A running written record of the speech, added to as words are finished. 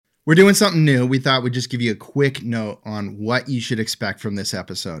We're doing something new. We thought we'd just give you a quick note on what you should expect from this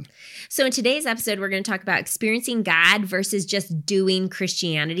episode. So in today's episode, we're going to talk about experiencing God versus just doing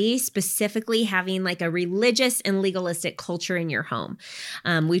Christianity, specifically having like a religious and legalistic culture in your home.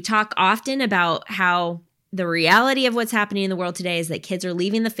 We talk often about how the reality of what's happening in the world today is that kids are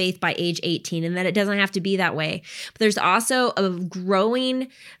leaving the faith by age 18 and that it doesn't have to be that way. But there's also a growing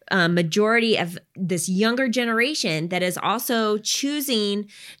majority of this younger generation that is also choosing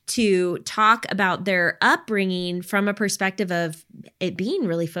to talk about their upbringing from a perspective of it being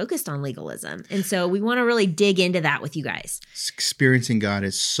really focused on legalism. And so we want to really dig into that with you guys. Experiencing God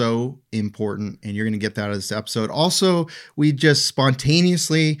is so important, and you're going to get that out of this episode. Also, we just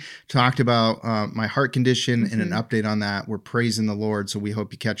spontaneously talked about my heart condition and an update on that. We're praising the Lord, so we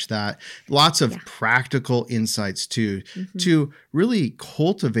hope you catch that. Lots of practical insights too, to really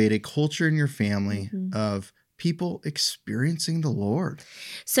cultivate a culture in your family of people experiencing the Lord.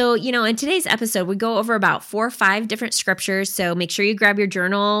 So, in today's episode, we go over about 4 or 5 different scriptures. So make sure you grab your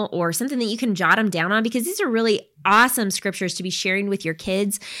journal or something that you can jot them down on, because these are really awesome scriptures to be sharing with your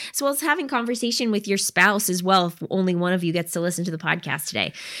kids, as well as having conversation with your spouse as well, if only one of you gets to listen to the podcast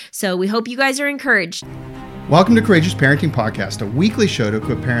today. So we hope you guys are encouraged. Welcome to Courageous Parenting Podcast, a weekly show to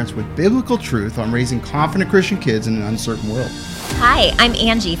equip parents with biblical truth on raising confident Christian kids in an uncertain world. Hi, I'm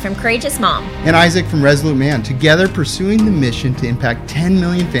Angie from Courageous Mom. And Isaac from Resolute Man, together pursuing the mission to impact 10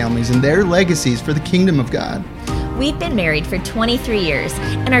 million families and their legacies for the kingdom of God. We've been married for 23 years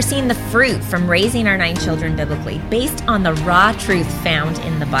and are seeing the fruit from raising our 9 children biblically, based on the raw truth found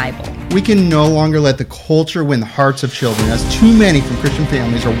in the Bible. We can no longer let the culture win the hearts of children, as too many from Christian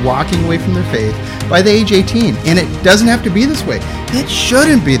families are walking away from their faith by the age 18. And it doesn't have to be this way. It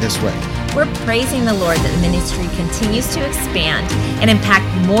shouldn't be this way. We're praising the Lord that the ministry continues to expand and impact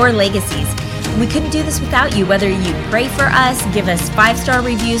more legacies. We couldn't do this without you, whether you pray for us, give us 5-star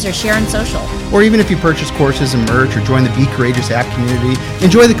reviews, or share on social. Or even if you purchase courses and merch or join the Be Courageous app community,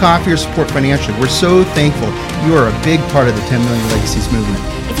 enjoy the coffee or support financially. We're so thankful you are a big part of the 10 Million Legacies movement.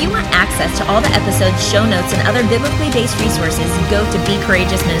 If you want access to all the episodes, show notes, and other biblically based resources, go to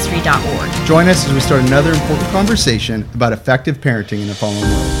becourageousministry.org. Join us as we start another important conversation about effective parenting in a fallen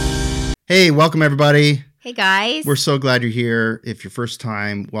world. Hey, welcome everybody. Hey guys. We're so glad you're here. If your first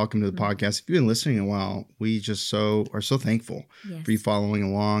time, welcome to the podcast. If you've been listening a while, we just are so thankful for you following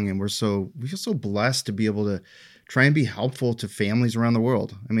along, and we feel so blessed to be able to try and be helpful to families around the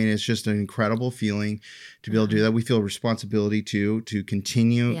world. I mean, it's just an incredible feeling to be able to do that. We feel a responsibility to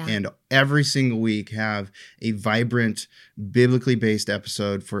continue and every single week have a vibrant, biblically based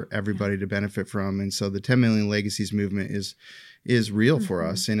episode for everybody to benefit from. And so the 10 Million Legacies movement is real for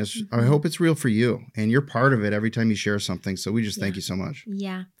us, and I hope it's real for you, and you're part of it every time you share something. So we just thank you so much.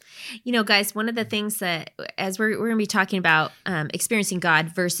 Yeah. Guys, one of the things that, as we're going to be talking about experiencing God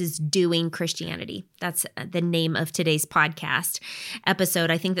versus doing Christianity, that's the name of today's podcast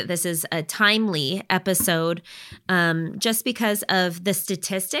episode. I think that this is a timely episode just because of the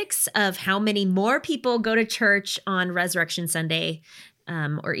statistics of how many more people go to church on Resurrection Sunday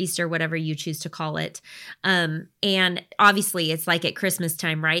or Easter, whatever you choose to call it. And obviously it's like at Christmas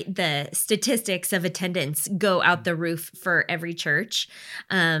time, right? The statistics of attendance go out the roof for every church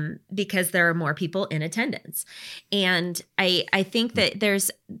because there are more people in attendance. And I think that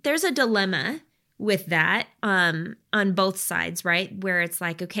there's a dilemma with that on both sides, right? Where it's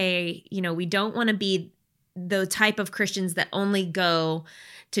like, okay, we don't want to be the type of Christians that only go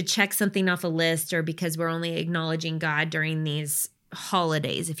to check something off a list, or because we're only acknowledging God during these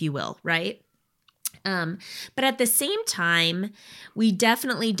holidays, if you will, right? But at the same time, we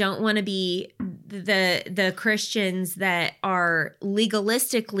definitely don't want to be the Christians that are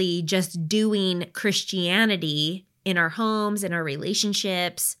legalistically just doing Christianity in our homes, in our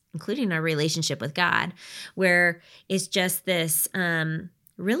relationships, including our relationship with God, where it's just this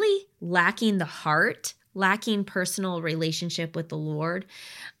really lacking the heart, lacking personal relationship with the Lord.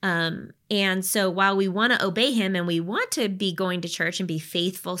 And so while we want to obey him and we want to be going to church and be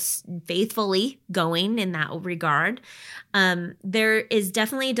faithfully going in that regard, there is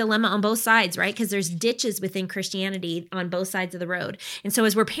definitely a dilemma on both sides, right? Because there's ditches within Christianity on both sides of the road. And so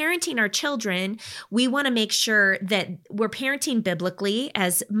as we're parenting our children, we want to make sure that we're parenting biblically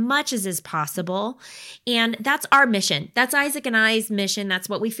as much as is possible. And that's our mission. That's Isaac and I's mission. That's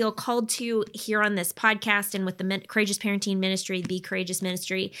what we feel called to here on this podcast and with the Courageous Parenting Ministry, Be Courageous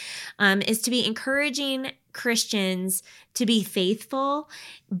Ministry, is to be encouraging Christians to be faithful,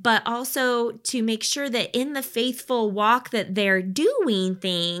 but also to make sure that in the faithful walk that they're doing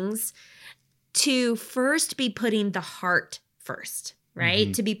things, to first be putting the heart first. right?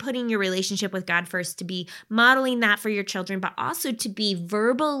 Mm-hmm. To be putting your relationship with God first, to be modeling that for your children, but also to be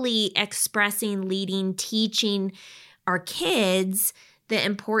verbally expressing, leading, teaching our kids the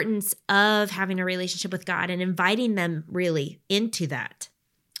importance of having a relationship with God and inviting them really into that.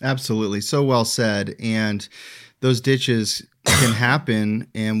 Absolutely. So well said. And those ditches can happen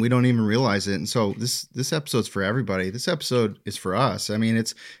and we don't even realize it. And so this episode's for everybody. This episode is for us. I mean,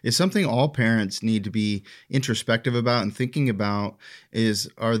 it's something all parents need to be introspective about and thinking about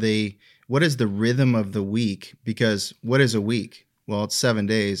what is the rhythm of the week? Because what is a week? Well, it's 7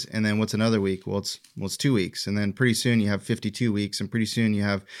 days. And then what's another week? Well, it's 2 weeks. And then pretty soon you have 52 weeks, and pretty soon you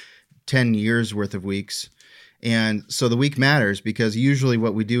have 10 years worth of weeks. And so the week matters, because usually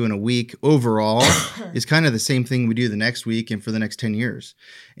what we do in a week overall is kind of the same thing we do the next week and for the next 10 years.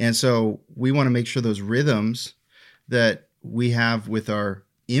 And so we want to make sure those rhythms that we have with our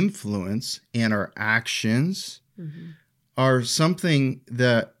influence and our actions are something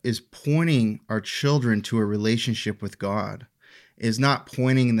that is pointing our children to a relationship with God, is not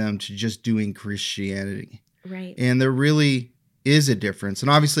pointing them to just doing Christianity. Right. And there really is a difference. And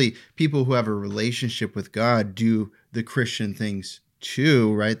obviously people who have a relationship with God do the Christian things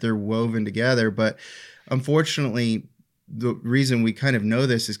too, right? They're woven together. But unfortunately, the reason we kind of know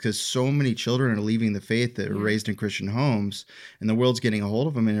this is because so many children are leaving the faith that are raised in Christian homes, and the world's getting a hold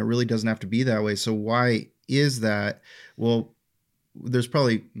of them, and it really doesn't have to be that way. So why is that? Well, there's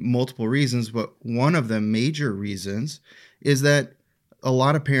probably multiple reasons, but one of the major reasons is that a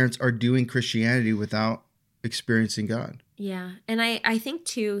lot of parents are doing Christianity without experiencing God. Yeah. And I think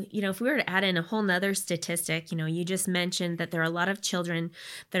too, if we were to add in a whole nother statistic, you just mentioned that there are a lot of children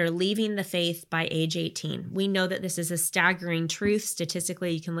that are leaving the faith by age 18. We know that this is a staggering truth.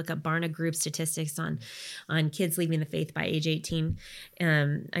 Statistically, you can look up Barna Group statistics on kids leaving the faith by age 18.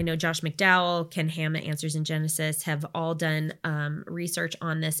 I know Josh McDowell, Ken Ham at Answers in Genesis have all done research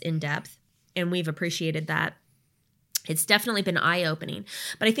on this in depth, and we've appreciated that. It's definitely been eye-opening.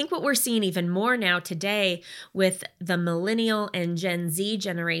 But I think what we're seeing even more now today with the millennial and Gen Z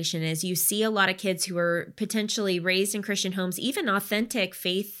generation is you see a lot of kids who are potentially raised in Christian homes, even authentic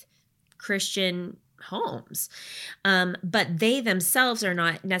faith Christian homes. But they themselves are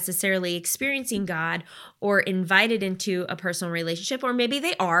not necessarily experiencing God or invited into a personal relationship, or maybe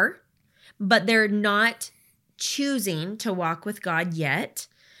they are, but they're not choosing to walk with God yet.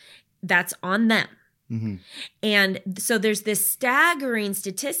 That's on them. Mm-hmm. And so there's this staggering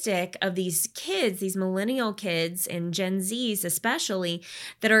statistic of these kids, these millennial kids and Gen Zs especially,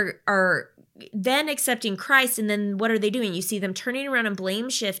 that are then accepting Christ. And then what are they doing? You see them turning around and blame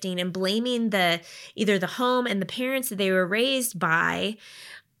shifting and blaming either the home and the parents that they were raised by,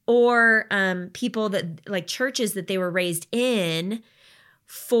 or people that, like churches that they were raised in,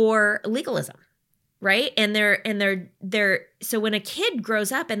 for legalism. Right. And they're so when a kid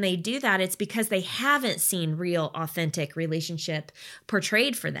grows up and they do that, it's because they haven't seen real, authentic relationship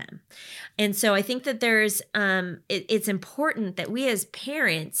portrayed for them. And so I think that there's it's important that we as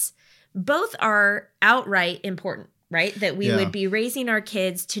parents both are outright important, right? That we would be raising our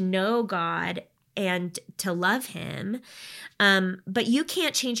kids to know God and to love him. But you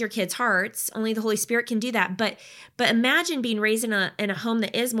can't change your kids' hearts. Only the Holy Spirit can do that. But imagine being raised in a home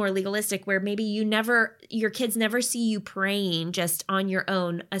that is more legalistic, where maybe your kids never see you praying just on your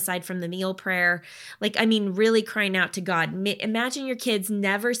own, aside from the meal prayer. Really crying out to God. Imagine your kids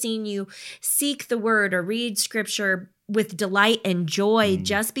never seeing you seek the word or read scripture with delight and joy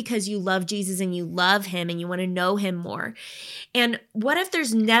just because you love Jesus and you love him and you want to know him more. And what if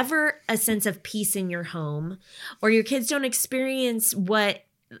there's never a sense of peace in your home, or your kids don't experience what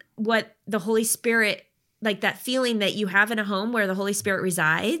the Holy Spirit, like that feeling that you have in a home where the Holy Spirit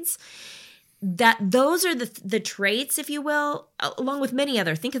resides? That those are the traits, if you will, along with many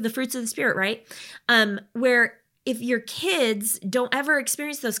other, think of the fruits of the Spirit, right? Where if your kids don't ever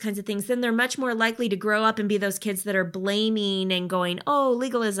experience those kinds of things, then they're much more likely to grow up and be those kids that are blaming and going, oh,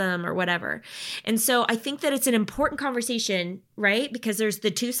 legalism or whatever. And so I think that it's an important conversation, right? Because there's the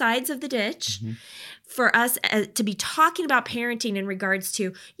two sides of the ditch. Mm-hmm. For us to be talking about parenting in regards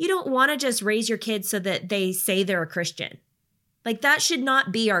to, you don't want to just raise your kids so that they say they're a Christian. Like, that should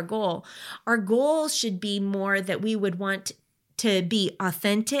not be our goal. Our goal should be more that we would want to be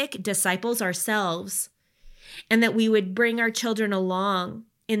authentic disciples ourselves, and that we would bring our children along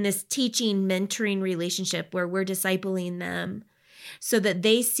in this teaching, mentoring relationship where we're discipling them so that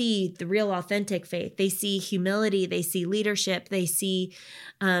they see the real authentic faith. They see humility, they see leadership, they see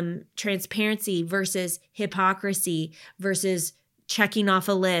transparency versus hypocrisy, versus checking off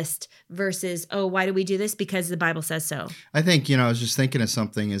a list, versus, oh, why do we do this? Because the Bible says so. I think, I was just thinking of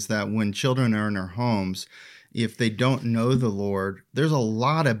something, is that when children are in our homes, if they don't know the Lord, there's a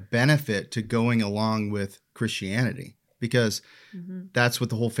lot of benefit to going along with Christianity, because that's what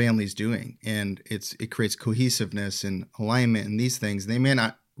the whole family's doing. And it creates cohesiveness and alignment and these things. They may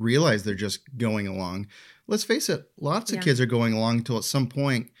not realize they're just going along. Let's face it, lots of kids are going along until at some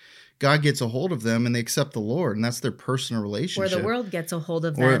point God gets a hold of them and they accept the Lord, and that's their personal relationship. Or the world gets a hold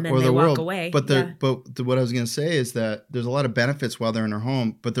of them and they walk away. But what I was going to say is that there's a lot of benefits while they're in their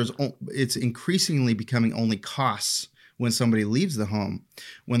home, but it's increasingly becoming only costs when somebody leaves the home,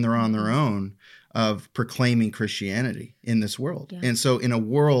 when they're on their own, of proclaiming Christianity in this world. Yeah. And so in a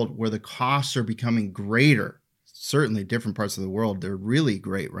world where the costs are becoming greater, certainly different parts of the world, they're really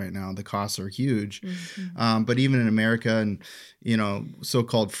great right now. The costs are huge. But even in America and,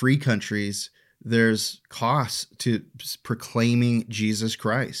 so-called free countries, there's costs to proclaiming Jesus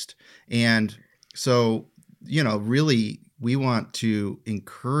Christ. And so, really we want to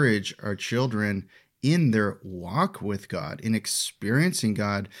encourage our children in their walk with God, in experiencing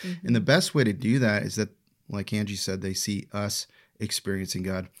God. And the best way to do that is that, like Angie said, they see us experiencing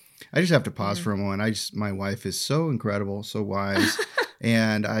God. I just have to pause for a moment. My wife is so incredible, so wise,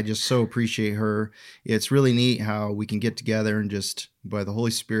 and I just so appreciate her. It's really neat how we can get together and just, by the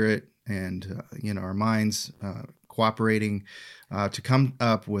Holy Spirit and, our minds cooperating, to come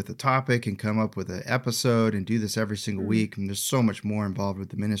up with a topic and come up with an episode and do this every single week. And there's so much more involved with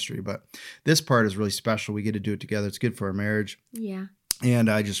the ministry, but this part is really special. We get to do it together. It's good for our marriage. Yeah.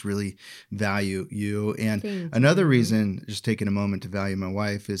 And I just really value you. And another reason, just taking a moment to value my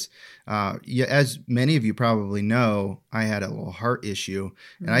wife, is, as many of you probably know, I had a little heart issue,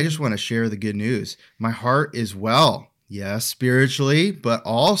 and I just want to share the good news. My heart is well. Yes, spiritually, but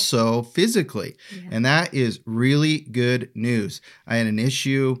also physically. Yeah. And that is really good news. I had an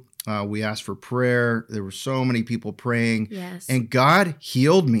issue. We asked for prayer. There were so many people praying. Yes. And God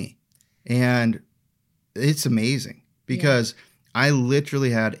healed me. And it's amazing because I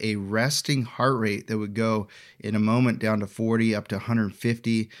literally had a resting heart rate that would go in a moment down to 40, up to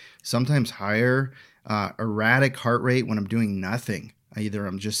 150, sometimes higher. Erratic heart rate when I'm doing nothing. Either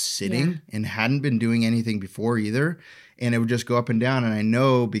I'm just sitting and hadn't been doing anything before either, and it would just go up and down. And I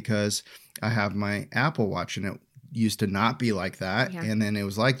know because I have my Apple Watch, and it used to not be like that, and then it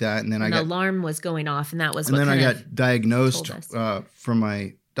was like that, and then an alarm was going off, and that was. And then I got diagnosed from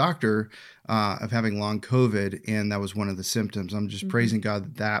my doctor of having long COVID, and that was one of the symptoms. I'm just praising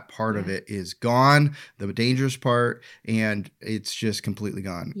God that part of it is gone, the dangerous part, and it's just completely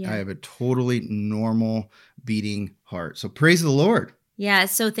gone. I have a totally normal beating heart. So praise the Lord. Yeah,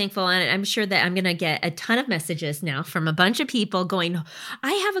 so thankful. And I'm sure that I'm going to get a ton of messages now from a bunch of people going,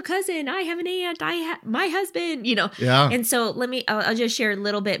 I have a cousin, I have an aunt, my husband, Yeah. And so I'll just share a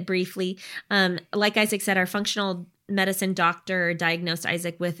little bit briefly. Like Isaac said, our functional medicine doctor diagnosed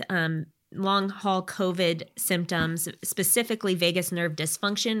Isaac with long haul COVID symptoms, specifically vagus nerve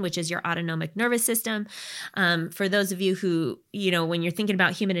dysfunction, which is your autonomic nervous system. For those of you who, when you're thinking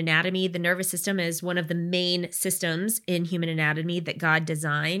about human anatomy, the nervous system is one of the main systems in human anatomy that God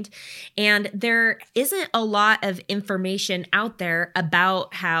designed. And there isn't a lot of information out there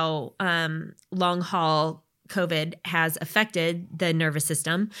about how long haul COVID has affected the nervous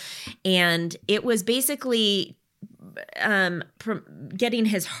system. And it was basically getting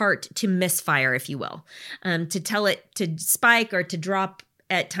his heart to misfire, if you will, to tell it to spike or to drop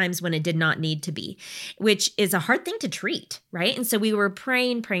at times when it did not need to be, which is a hard thing to treat, right? And so we were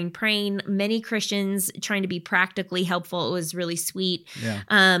praying, many Christians trying to be practically helpful. It was really sweet. Yeah.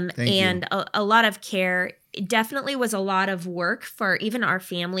 And a lot of care. It definitely was a lot of work for even our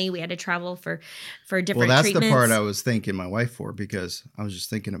family. We had to travel for different treatments. Well, that's the part I was thanking my wife for, because I was just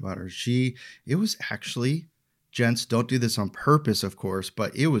thinking about her. It was actually, gents, don't do this on purpose, of course,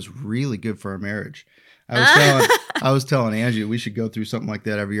 but it was really good for our marriage. I was telling Angie we should go through something like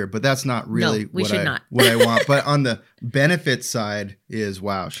that every year, but that's not really what I want. But on the benefit side is,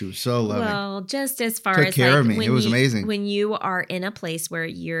 wow, she was so loving. Well, just as far as took care of me. It was amazing. When you are in a place where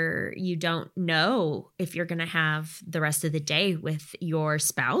you don't know if you're going to have the rest of the day with your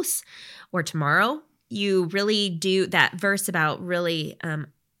spouse or tomorrow, you really do that verse about really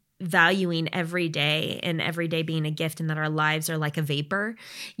valuing every day and every day being a gift, and that our lives are like a vapor.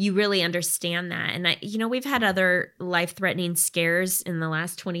 You really understand that. And we've had other life-threatening scares in the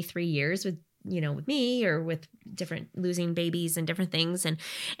last 23 years with me or with different losing babies and different things. And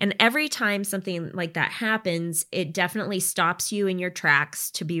every time something like that happens, it definitely stops you in your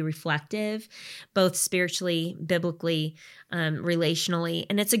tracks to be reflective, both spiritually, biblically, relationally.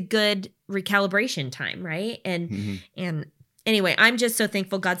 And it's a good recalibration time, right? And anyway, I'm just so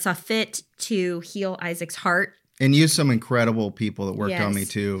thankful God saw fit to heal Isaac's heart. And use some incredible people that worked on me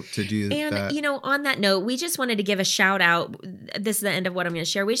too to do that. And, on that note, we just wanted to give a shout out. This is the end of what I'm going to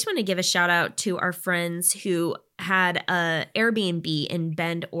share. We just want to give a shout out to our friends who had a Airbnb in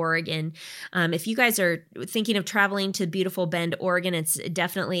Bend, Oregon. If you guys are thinking of traveling to beautiful Bend, Oregon, it's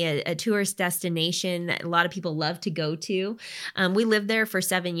definitely a tourist destination that a lot of people love to go to. We lived there for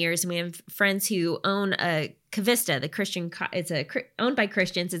 7 years, and we have friends who own a Cavista, the Christian, owned by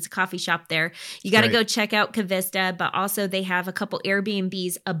Christians. It's a coffee shop there. You got to go check out Cavista, but also they have a couple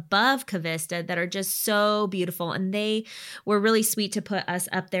Airbnbs above Cavista that are just so beautiful. And they were really sweet to put us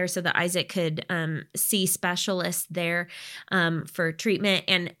up there so that Isaac could see specialists there for treatment.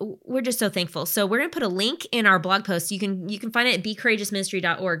 And we're just so thankful. So we're going to put a link in our blog post. You can find it at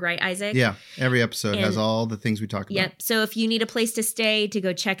becourageousministry.org, right, Isaac? Yeah. Every episode has all the things we talked about. Yep. So if you need a place to stay, to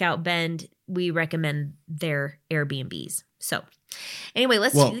go check out Bend, we recommend their Airbnbs. So anyway,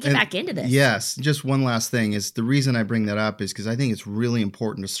 let's get back into this. Yes. Just one last thing is the reason I bring that up is because I think it's really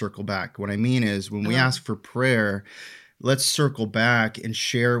important to circle back. What I mean is when we ask for prayer, let's circle back and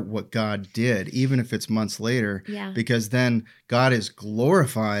share what God did, even if it's months later, because then God is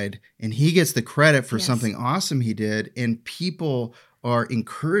glorified and he gets the credit for something awesome he did, and people are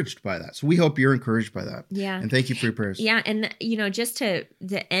encouraged by that. So we hope you're encouraged by that. Yeah. And thank you for your prayers. Yeah. And, just to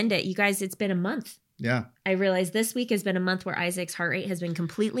end it, you guys, it's been a month. Yeah. I realized this week has been a month where Isaac's heart rate has been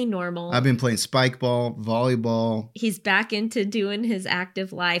completely normal. I've been playing spike ball, volleyball. He's back into doing his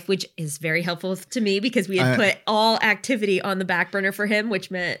active life, which is very helpful to me because we had put all activity on the back burner for him, which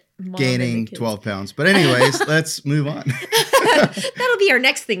meant gaining 12 pounds. But anyways, let's move on. That'll be our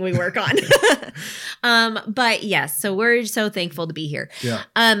next thing we work on. But yes, so we're so thankful to be here. Yeah.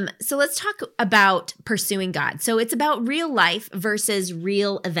 So let's talk about pursuing God. So it's about real life versus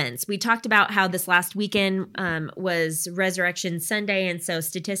real events. We talked about how this last weekend was Resurrection Sunday, and so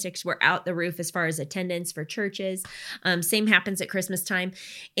statistics were out the roof as far as attendance for churches. Same happens at Christmas time.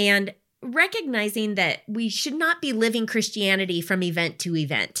 And recognizing that we should not be living Christianity from event to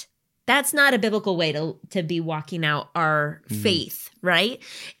event. That's not a biblical way to be walking out our faith, right?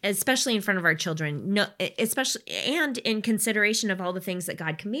 Especially in front of our children. No, especially and in consideration of all the things that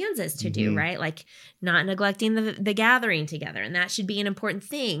God commands us to do, right? Like not neglecting the gathering together, and that should be an important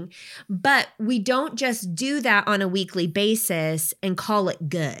thing. But we don't just do that on a weekly basis and call it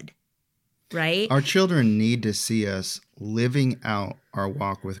good, right? Our children need to see us living out our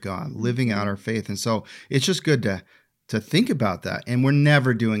walk with God, living out our faith. And so it's just good to think about that. And we're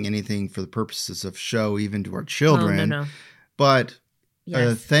never doing anything for the purposes of show, even to our children. Oh, no. But an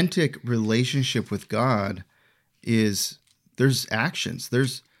authentic relationship with God is, there's actions.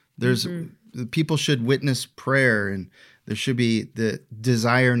 There's people should witness prayer, and there should be the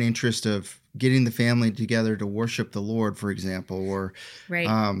desire and interest of getting the family together to worship the Lord, for example, or,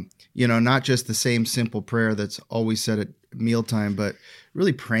 not just the same simple prayer that's always said at mealtime, but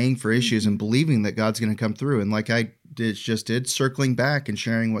really praying for issues and believing that God's going to come through. And like I just did, circling back and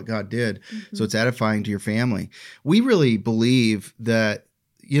sharing what God did. So it's edifying to your family. We really believe that,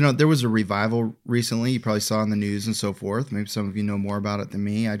 there was a revival recently. You probably saw in the news and so forth. Maybe some of you know more about it than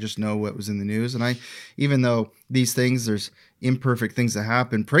me. I just know what was in the news. And even though these things, there's imperfect things that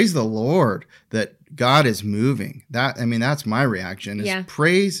happen, praise the Lord that God is moving. That's my reaction is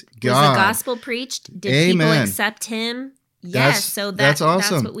praise God. Was the gospel preached? Did people accept him? Yes, that's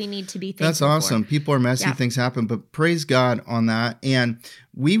awesome. That's what we need to be thankful for. That's awesome. People are messy, things happen, but praise God on that. And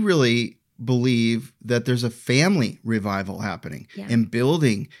we really believe that there's a family revival happening and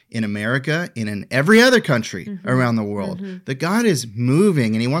building in America and in every other country around the world. That God is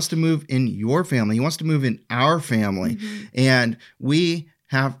moving, and he wants to move in your family. He wants to move in our family. And we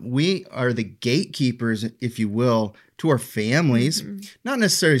are the gatekeepers, if you will, to our families, not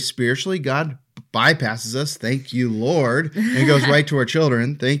necessarily spiritually. God bypasses us. Thank you, Lord. And it goes right to our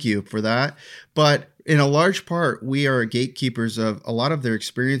children. Thank you for that. But in a large part, we are gatekeepers of a lot of their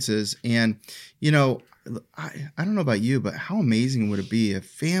experiences. And, I don't know about you, but how amazing would it be if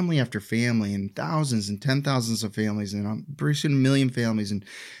family after family and thousands and 10,000s of families and pretty soon 1 million families and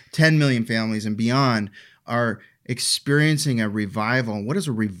 10 million families and beyond are experiencing a revival. And what is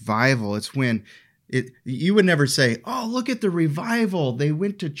a revival? It's when you would never say, oh, look at the revival. They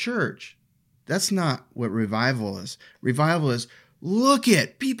went to church. That's not what revival is. Revival is, look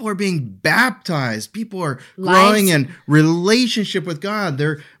at, people are being baptized. People are growing in relationship with God.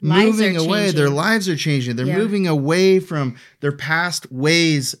 They're moving away. Their lives are changing. They're moving away from their past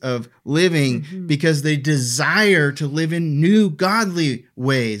ways of living because they desire to live in new godly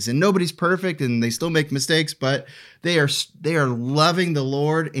ways. And nobody's perfect and they still make mistakes, but they are loving the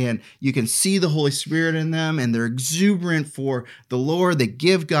Lord, and you can see the Holy Spirit in them, and they're exuberant for the Lord. They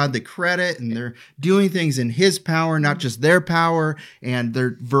give God the credit, and they're doing things in his power, not just their power, and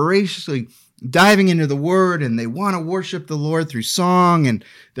they're voraciously diving into the word, and they want to worship the Lord through song, and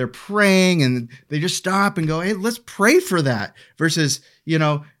they're praying, and they just stop and go, hey, let's pray for that, versus,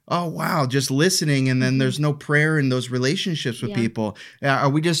 oh, wow, just listening, and then there's no prayer in those relationships with people. Are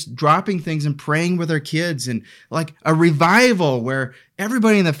we just dropping things and praying with our kids, and like a revival where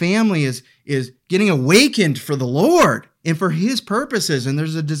everybody in the family is getting awakened for the Lord and for his purposes, and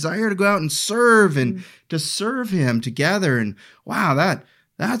there's a desire to go out and serve and to serve him together, and wow,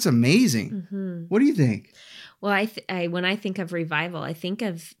 that's amazing. What do you think? Well, when I think of revival, I think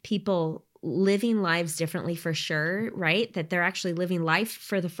of people living lives differently, for sure, right? That they're actually living life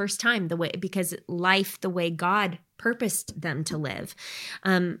for the first time because life the way God purposed them to live.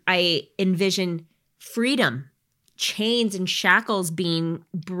 I envision freedom, chains and shackles being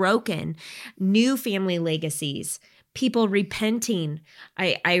broken, new family legacies, people repenting.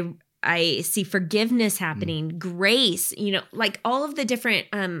 I see forgiveness happening, grace, like all of the different,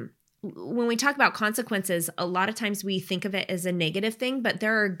 when we talk about consequences, a lot of times we think of it as a negative thing, but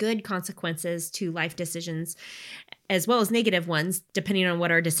there are good consequences to life decisions as well as negative ones, depending on what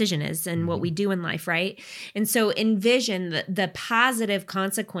our decision is and what we do in life, right? And so envision the positive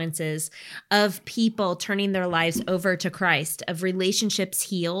consequences of people turning their lives over to Christ, of relationships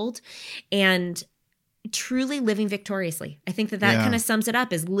healed, and truly living victoriously. I think that kind of sums it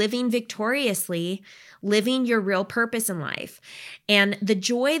up, is living victoriously, living your real purpose in life. And the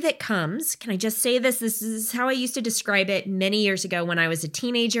joy that comes, can I just say this? This is how I used to describe it many years ago when I was a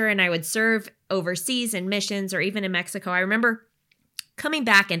teenager and I would serve overseas in missions or even in Mexico. I remember coming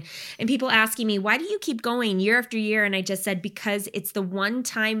back and people asking me, why do you keep going year after year? And I just said, because it's the one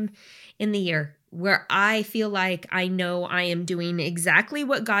time in the year where I feel like I know I am doing exactly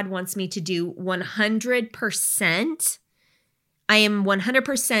what God wants me to do 100%. I am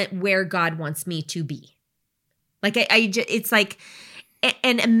 100% where God wants me to be. Like it's like,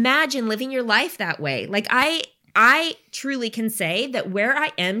 and imagine living your life that way. Like I truly can say that where I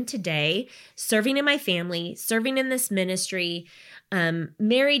am today, serving in my family, serving in this ministry,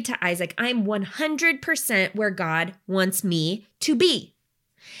 married to Isaac, I'm 100% where God wants me to be.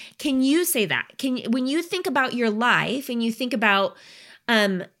 Can you say that? When you think about your life and you think about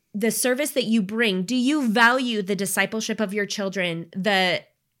the service that you bring, do you value the discipleship of your children, the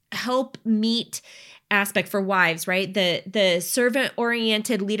help meet aspect for wives, right? The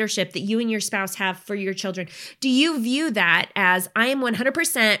servant-oriented leadership that you and your spouse have for your children? Do you view that as, I am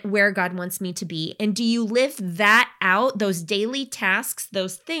 100% where God wants me to be? And do you live that out, those daily tasks,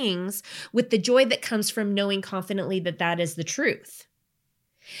 those things, with the joy that comes from knowing confidently that that is the truth?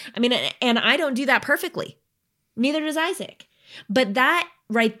 I mean, and I don't do that perfectly. Neither does Isaac. But that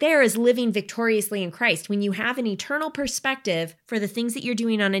right there is living victoriously in Christ, when you have an eternal perspective for the things that you're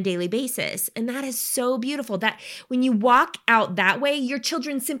doing on a daily basis. And that is so beautiful, that when you walk out that way, your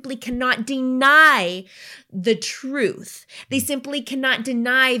children simply cannot deny the truth. They simply cannot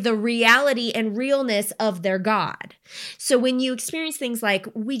deny the reality and realness of their God. So when you experience things like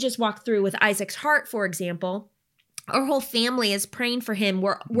we just walked through with Isaac's heart, for example, our whole family is praying for him.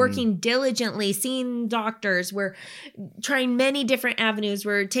 We're working diligently, seeing doctors. We're trying many different avenues.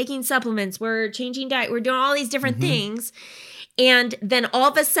 We're taking supplements. We're changing diet. We're doing all these different things. And then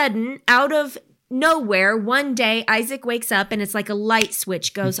all of a sudden, out of nowhere, one day, Isaac wakes up and it's like a light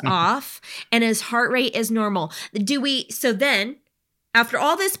switch goes off and his heart rate is normal. So then, after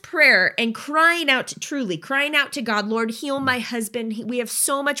all this prayer and crying out to God, Lord, heal my husband. We have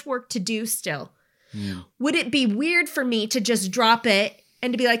so much work to do still. Would it be weird for me to just drop it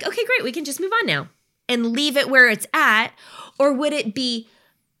and to be like, okay, great, we can just move on now and leave it where it's at? Or would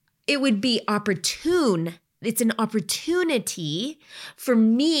it would be opportune. It's an opportunity for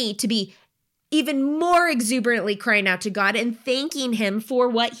me to be even more exuberantly crying out to God and thanking him for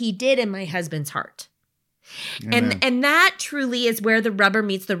what he did in my husband's heart. And that truly is where the rubber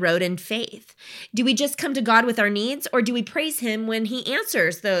meets the road in faith. Do we just come to God with our needs, or do we praise him when he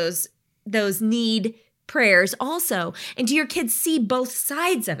answers those need prayers also? And do your kids see both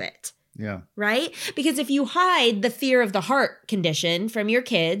sides of it? Yeah. Right? Because if you hide the fear of the heart condition from your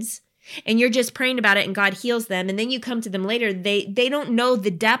kids and you're just praying about it and God heals them, and then you come to them later, they don't know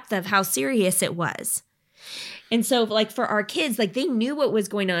the depth of how serious it was. And so like for our kids, like they knew what was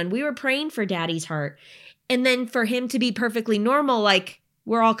going on. We were praying for daddy's heart. And then for him to be perfectly normal, like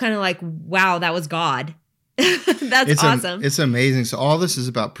we're all kind of like, wow, that was God. That's awesome. It's amazing. So all this is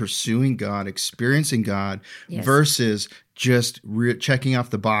about pursuing God, experiencing God, Yes. versus just checking off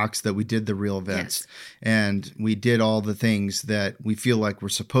the box that we did the real events. Yes. And we did all the things that we feel like we're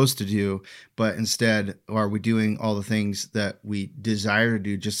supposed to do, but instead are we doing all the things that we desire to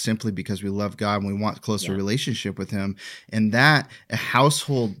do just simply because we love God and we want closer relationship with him. And that a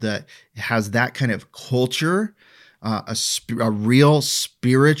household that has that kind of culture, a real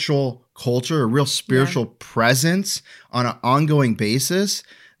spiritual culture, a real spiritual presence on an ongoing basis,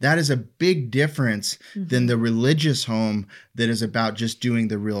 that is a big difference than the religious home that is about just doing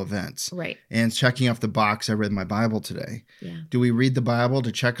the real events. Right. And checking off the box, I read my Bible today. Yeah. Do we read the Bible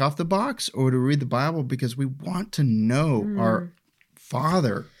to check off the box, or do we read the Bible because we want to know our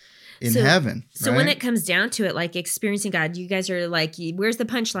Father in heaven? So when it comes down to it, like experiencing God, you guys are like, where's the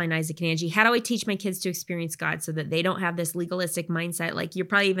punchline, Isaac and Angie? How do I teach my kids to experience God so that they don't have this legalistic mindset? Like you're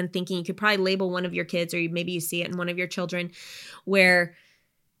probably even thinking you could probably label one of your kids, or maybe you see it in one of your children where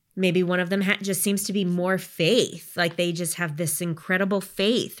maybe one of them just seems to be more faith. Like they just have this incredible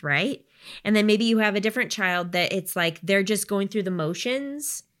faith, right? And then maybe you have a different child that it's like they're just going through the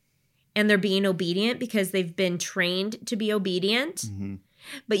motions and they're being obedient because they've been trained to be obedient. Mm-hmm.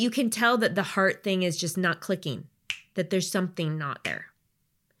 But you can tell that the heart thing is just not clicking, that there's something not there.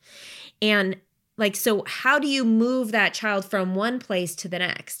 And like, so how do you move that child from one place to the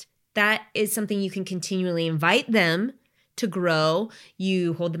next? That is something you can continually invite them to grow.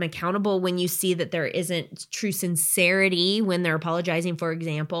 You hold them accountable when you see that there isn't true sincerity when they're apologizing, for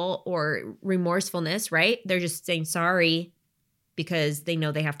example, or remorsefulness, right? They're just saying sorry because they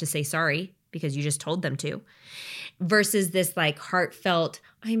know they have to say sorry because you just told them to. Versus this like heartfelt,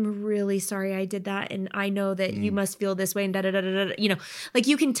 I'm really sorry I did that. And I know that you must feel this way and da da da da da. You know, like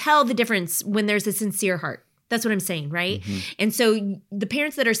you can tell the difference when there's a sincere heart. That's what I'm saying, right? Mm-hmm. And so the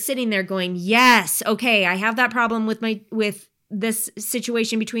parents that are sitting there going, yes, okay, I have that problem with this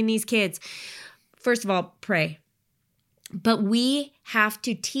situation between these kids. First of all, pray. But we have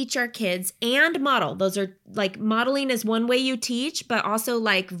to teach our kids and model. Those are like modeling is one way you teach, but also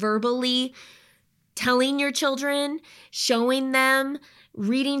like verbally telling your children, showing them,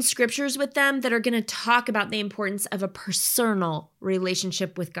 reading scriptures with them that are going to talk about the importance of a personal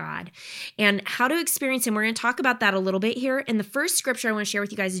relationship with God and how to experience him. We're going to talk about that a little bit here. And the first scripture I want to share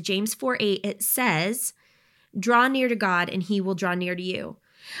with you guys is James 4:8. It says, draw near to God and he will draw near to you.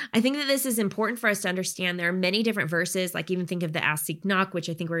 I think that this is important for us to understand. There are many different verses, like even think of the ask, seek, knock, which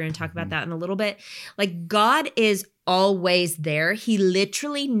I think we're going to talk about that in a little bit. Like God is always there. He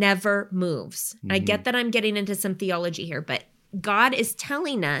literally never moves. I get that I'm getting into some theology here, but God is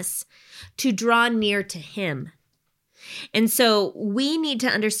telling us to draw near to him. And so we need to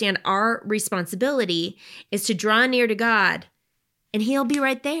understand our responsibility is to draw near to God and he'll be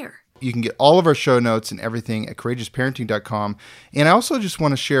right there. You can get all of our show notes and everything at courageousparenting.com. And I also just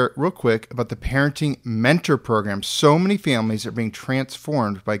want to share real quick about the Parenting Mentor Program. So many families are being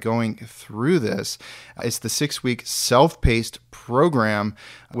transformed by going through this. It's the 6-week self-paced program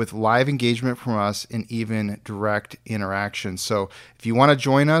with live engagement from us and even direct interaction. So if you want to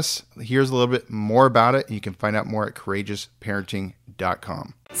join us, here's a little bit more about it. You can find out more at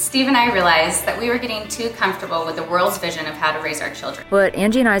courageousparenting.com. Steve and I realized that we were getting too comfortable with the world's vision of how to raise our children. What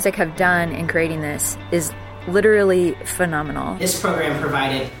Angie and Isaac have done in creating this is literally phenomenal. This program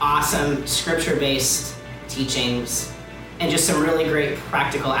provided awesome scripture-based teachings and just some really great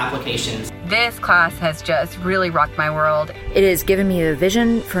practical applications. This class has just really rocked my world. It has given me a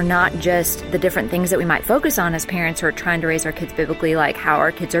vision for not just the different things that we might focus on as parents who are trying to raise our kids biblically, like how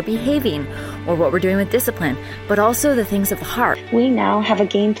our kids are behaving or what we're doing with discipline, but also the things of the heart. We now have a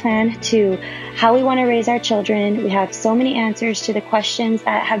game plan to how we want to raise our children. We have so many answers to the questions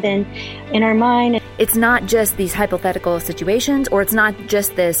that have been in our mind. It's not just these hypothetical situations, or it's not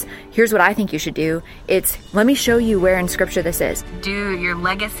just this, here's what I think you should do. It's, let me show you where in Scripture this is. Do your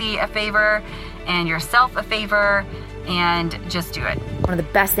legacy a favor and yourself a favor and just do it. One of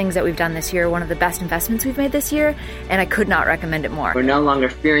the best things that we've done this year, one of the best investments we've made this year, and I could not recommend it more. We're no longer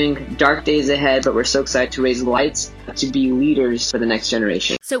fearing dark days ahead, but we're so excited to raise lights, to be leaders for the next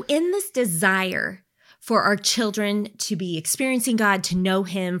generation. So in this desire for our children to be experiencing God, to know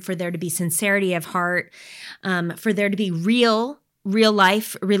him, for there to be sincerity of heart, for there to be real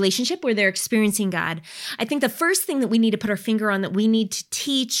life relationship where they're experiencing God. I think the first thing that we need to put our finger on, that we need to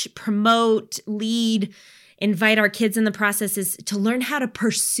teach, promote, lead, invite our kids in the process, is to learn how to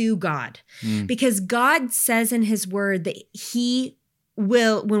pursue God. Because God says in his word that he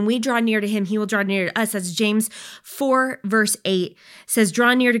when we draw near to him, he will draw near to us. As James 4 verse 8 says,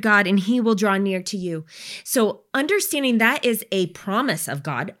 draw near to God and he will draw near to you. So understanding that is a promise of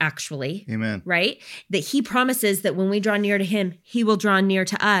God, actually. Amen. Right? That he promises that when we draw near to him, he will draw near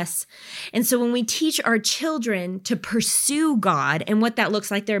to us. And so when we teach our children to pursue God and what that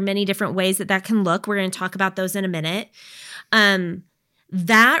looks like, there are many different ways that can look. We're going to talk about those in a minute.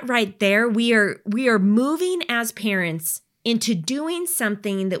 That right there, we are moving as parents into doing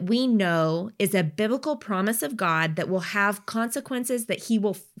something that we know is a biblical promise of God that will have consequences, that he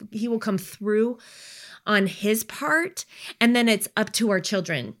will come through on his part. And then it's up to our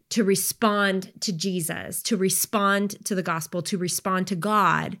children to respond to Jesus, to respond to the gospel, to respond to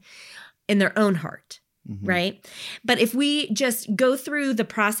God in their own heart. Mm-hmm. Right? But if we just go through the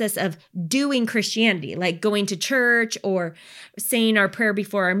process of doing Christianity, like going to church or saying our prayer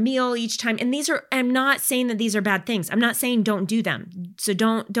before our meal each time, and I'm not saying that these are bad things. I'm not saying don't do them. So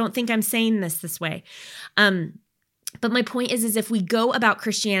don't think I'm saying this way. But my point is if we go about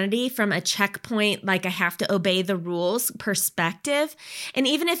Christianity from a checkpoint, like I have to obey the rules perspective, and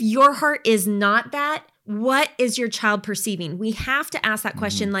even if your heart is not that, what is your child perceiving? We have to ask that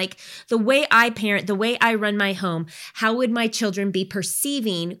question, like the way I parent, the way I run my home, how would my children be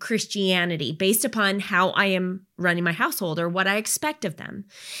perceiving Christianity based upon how I am running my household or what I expect of them?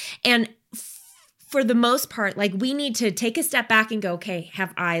 And for the most part, like we need to take a step back and go, okay,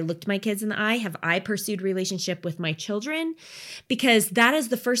 have I looked my kids in the eye? Have I pursued relationship with my children? Because that is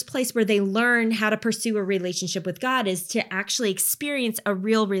the first place where they learn how to pursue a relationship with God, is to actually experience a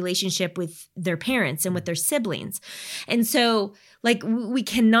real relationship with their parents and with their siblings. And so like we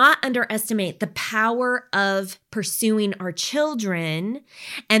cannot underestimate the power of pursuing our children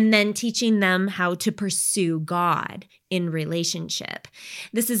and then teaching them how to pursue God in relationship.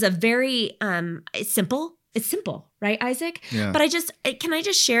 This is a very simple. It's simple, right, Isaac? Yeah. But can I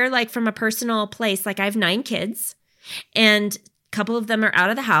just share, like, from a personal place? Like, I have 9 kids, and a couple of them are out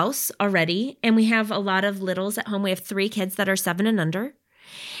of the house already, and we have a lot of littles at home. We have 3 kids that are 7 and under.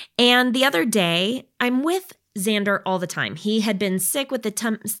 And the other day, I'm with Xander all the time. He had been sick with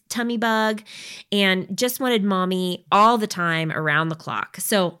the tummy bug and just wanted mommy all the time around the clock.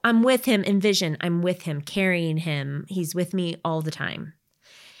 So I'm with him in vision. I'm with him, carrying him. He's with me all the time.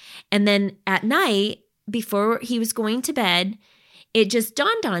 And then at night, before he was going to bed, it just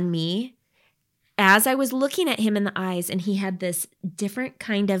dawned on me as I was looking at him in the eyes, and he had this different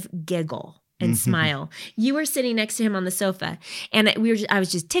kind of giggle and smile. You were sitting next to him on the sofa, and I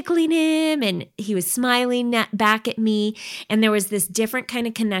was just tickling him, and he was smiling back at me. And there was this different kind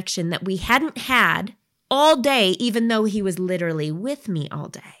of connection that we hadn't had all day, even though he was literally with me all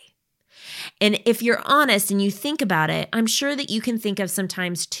day. And if you're honest and you think about it, I'm sure that you can think of some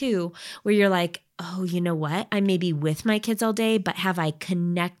times too where you're like, oh, you know what? I may be with my kids all day, but have I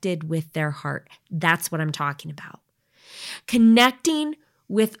connected with their heart? That's what I'm talking about. Connecting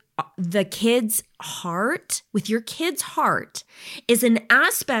with the kid's heart, with your kid's heart, is an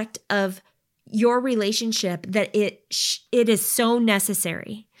aspect of your relationship that it is so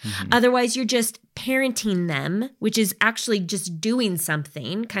necessary. Mm-hmm. Otherwise, you're just parenting them, which is actually just doing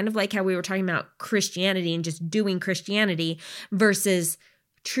something, kind of like how we were talking about Christianity and just doing Christianity versus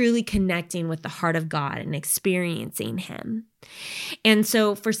truly connecting with the heart of God and experiencing him. And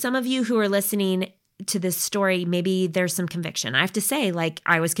so for some of you who are listening to this story, maybe there's some conviction. I have to say, like,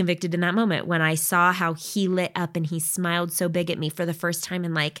 I was convicted in that moment when I saw how he lit up and he smiled so big at me for the first time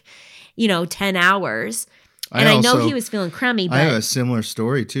in 10 hours. And I know he was feeling crummy, but I have a similar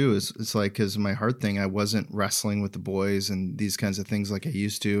story too. It's like, because my heart thing, I wasn't wrestling with the boys and these kinds of things like I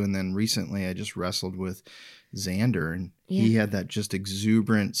used to. And then recently I just wrestled with Xander, and he had that just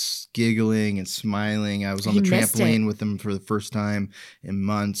exuberant giggling and smiling. I was on the trampoline with him for the first time in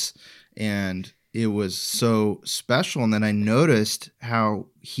months, and it was so special. And then I noticed how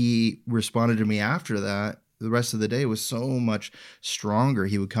he responded to me after that. The rest of the day was so much stronger.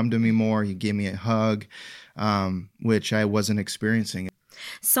 He would come to me more. He gave me a hug, which I wasn't experiencing.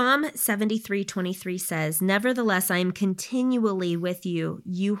 Psalm 73:23 says, "Nevertheless, I am continually with you.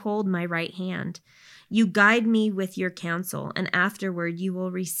 You hold my right hand. You guide me with your counsel, and afterward you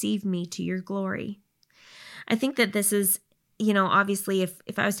will receive me to your glory." I think that this is, obviously,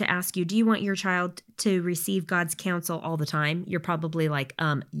 if I was to ask you, do you want your child to receive God's counsel all the time? You're probably like,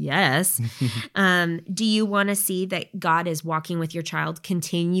 yes. Do you want to see that God is walking with your child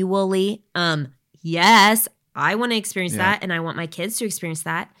continually? Yes. I want to experience that, and I want my kids to experience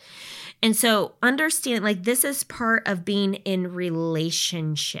that. And so understand, like, this is part of being in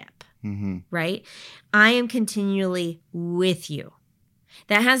relationship, right? I am continually with you.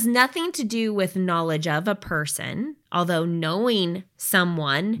 That has nothing to do with knowledge of a person. Although knowing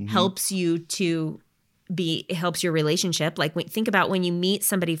someone helps you to helps your relationship. Like think about when you meet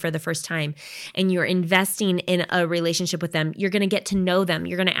somebody for the first time and you're investing in a relationship with them, you're going to get to know them.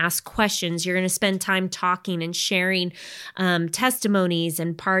 You're going to ask questions. You're going to spend time talking and sharing testimonies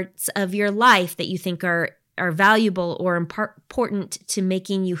and parts of your life that you think are valuable or important to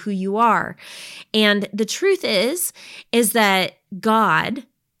making you who you are. And the truth is that God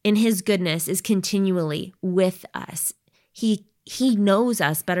in his goodness is continually with us. He knows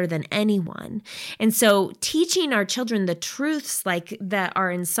us better than anyone. And so teaching our children the truths like that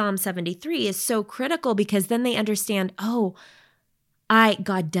are in Psalm 73 is so critical, because then they understand,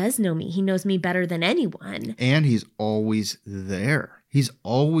 God does know me. He knows me better than anyone. And he's always there. He's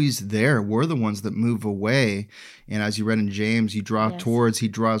always there. We're the ones that move away. And as you read in James, he draws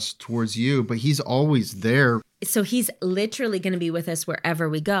towards you, but he's always there. So he's literally going to be with us wherever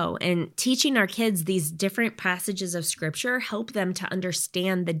we go. And teaching our kids these different passages of scripture help them to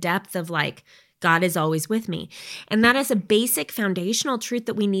understand the depth of God is always with me. And that is a basic foundational truth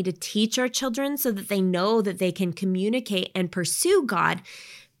that we need to teach our children so that they know that they can communicate and pursue God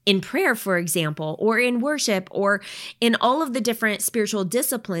in prayer, for example, or in worship, or in all of the different spiritual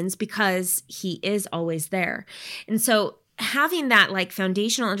disciplines, because he is always there. And so having that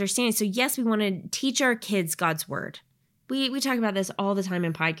foundational understanding. So yes, we want to teach our kids God's word. We talk about this all the time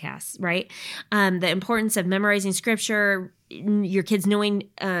in podcasts, right? The importance of memorizing scripture, your kids knowing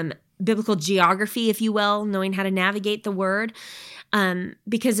biblical geography, if you will, knowing how to navigate the word,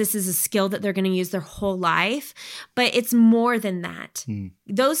 because this is a skill that they're going to use their whole life. But it's more than that.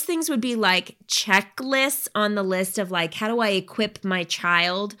 Those things would be like checklists on the list of how do I equip my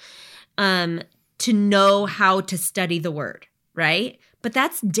child to know how to study the word, right? But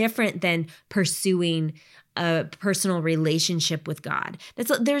that's different than pursuing a personal relationship with God.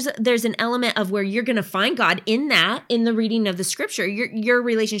 There's an element of where you're going to find God in the reading of the scripture. Your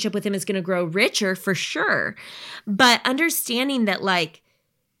relationship with him is going to grow richer for sure. But understanding that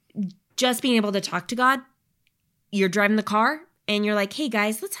just being able to talk to God, you're driving the car and you're like, hey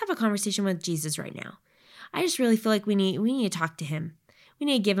guys, let's have a conversation with Jesus right now. I just really feel like we need to talk to him. We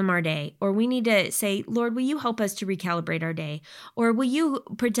need to give him our day, or we need to say, Lord, will you help us to recalibrate our day? Or will you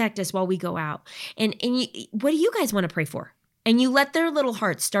protect us while we go out? And what do you guys want to pray for? And you let their little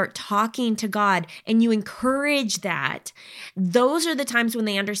hearts start talking to God, and you encourage that. Those are the times when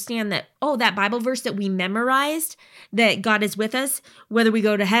they understand that, that Bible verse that we memorized, that God is with us, whether we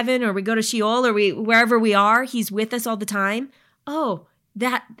go to heaven or we go to Sheol or wherever we are, he's with us all the time.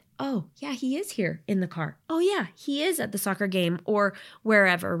 Yeah, he is here in the car. Oh yeah, he is at the soccer game or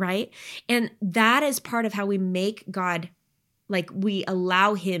wherever, right? And that is part of how we make God, we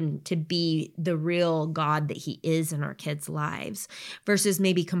allow him to be the real God that he is in our kids' lives, versus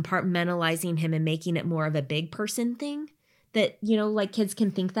maybe compartmentalizing him and making it more of a big person thing. That, kids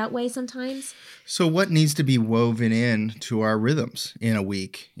can think that way sometimes. So what needs to be woven in to our rhythms in a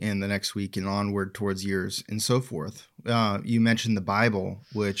week, and the next week, and onward towards years and so forth? You mentioned the Bible,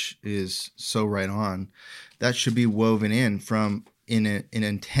 which is so right on. That should be woven in from in an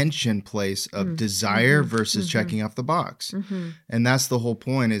intention place of desire versus checking off the box. And that's the whole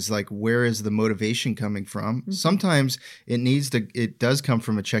point, is where is the motivation coming from? Sometimes it does come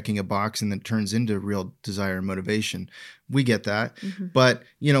from a checking a box and then turns into real desire and motivation. We get that. But,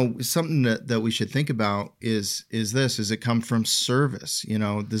 something that we should think about is it come from service?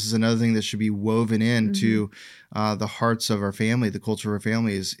 This is another thing that should be woven into the hearts of our family. The culture of our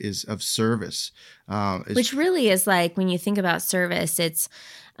family is of service. Which really is when you think about service, it's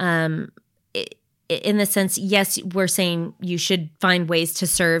in the sense, yes, we're saying you should find ways to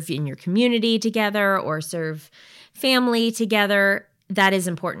serve in your community together or serve family together. That is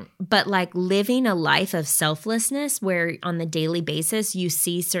important. But living a life of selflessness, where on the daily basis you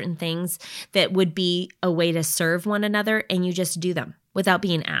see certain things that would be a way to serve one another and you just do them without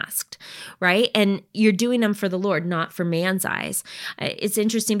being asked, right? And you're doing them for the Lord, not for man's eyes. It's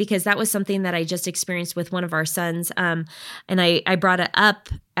interesting because that was something that I just experienced with one of our sons. And I brought it up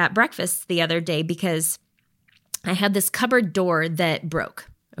at breakfast the other day because I had this cupboard door that broke.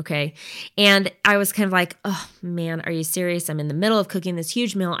 Okay. And I was kind of oh man, are you serious? I'm in the middle of cooking this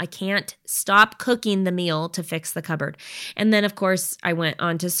huge meal. I can't stop cooking the meal to fix the cupboard. And then of course I went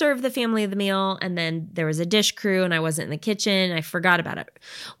on to serve the family the meal. And then there was a dish crew and I wasn't in the kitchen. I forgot about it.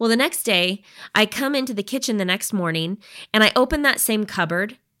 Well, the next day I come into the kitchen the next morning and I open that same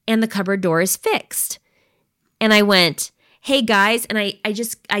cupboard and the cupboard door is fixed. And I went, hey guys. And I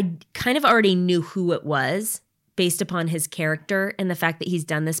kind of already knew who it was, based upon his character and the fact that he's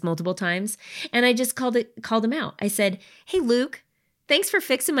done this multiple times. And I just called him out. I said, hey, Luke, thanks for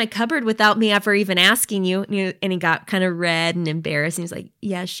fixing my cupboard without me ever even asking you. And he got kind of red and embarrassed. And he's like,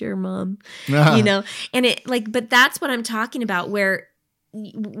 yeah, sure, Mom. And it but that's what I'm talking about, where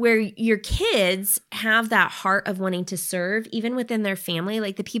your kids have that heart of wanting to serve, even within their family,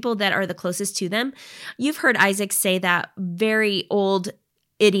 like the people that are the closest to them. You've heard Isaac say that very old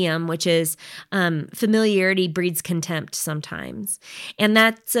idiom, which is familiarity breeds contempt sometimes. And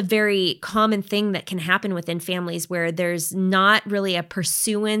that's a very common thing that can happen within families where there's not really a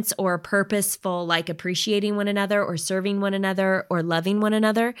pursuance or a purposeful, like appreciating one another or serving one another or loving one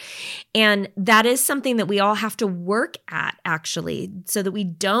another. And that is something that we all have to work at, actually, so that we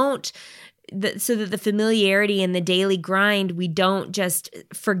don't so that the familiarity and the daily grind, we don't just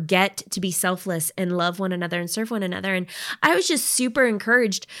forget to be selfless and love one another and serve one another. And I was just super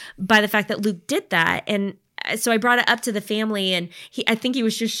encouraged by the fact that Luke did that. And so I brought it up to the family, and I think he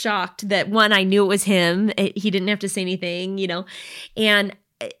was just shocked that, one, I knew it was him. He didn't have to say anything, and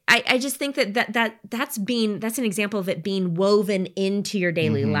I just think that's an example of it being woven into your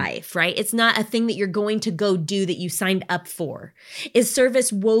daily life, right? It's not a thing that you're going to go do that you signed up for. Is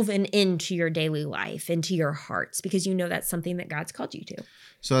service woven into your daily life, into your hearts, because that's something that God's called you to.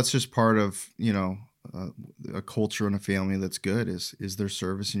 So that's just part of, a culture and a family that's good is there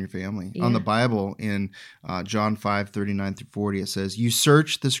service in your family. Yeah. On the Bible in John 5:39-40, it says, "You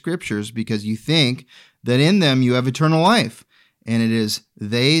search the scriptures because you think that in them you have eternal life. And it is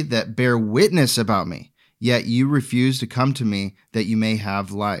they that bear witness about me. Yet you refuse to come to me that you may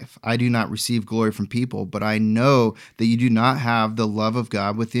have life. I do not receive glory from people, but I know that you do not have the love of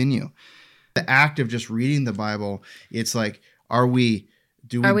God within you." The act of just reading the Bible, it's like,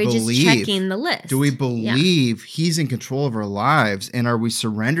 do we believe, just checking the list? Do we believe He's in control of our lives, and are we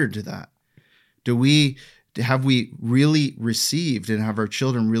surrendered to that? Have we really received, and have our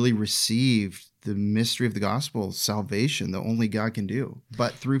children really received the mystery of the gospel, salvation, that only God can do,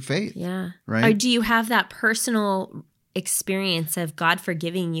 but through faith? Yeah. Right? Or do you have that personal experience of God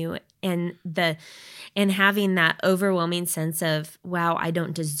forgiving you and having that overwhelming sense of, wow, I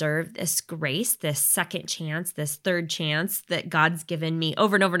don't deserve this grace, this second chance, this third chance that God's given me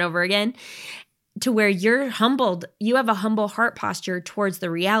over and over and over again, to where you're humbled, you have a humble heart posture towards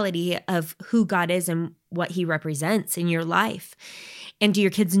the reality of who God is and what He represents in your life. And do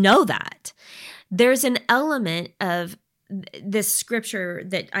your kids know that? There's an element of this scripture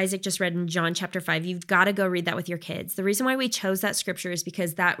that Isaac just read in John chapter 5. You've got to go read that with your kids. The reason why we chose that scripture is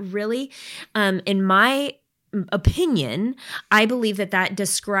because that really, in my opinion, I believe that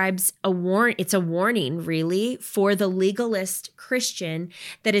describes it's a warning, really, for the legalist Christian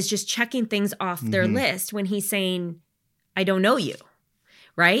that is just checking things off their list when he's saying, I don't know you.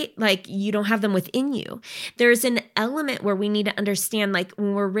 Right? Like, you don't have them within you. There's an element where we need to understand, like,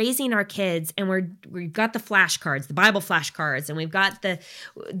 when we're raising our kids and we've got the flashcards, the Bible flashcards, and we've got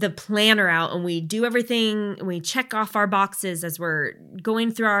the planner out, and we do everything, and we check off our boxes as we're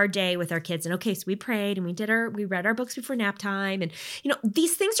going through our day with our kids. And okay, so we prayed and we read our books before nap time. And,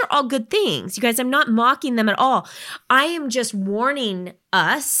 these things are all good things. You guys, I'm not mocking them at all. I am just warning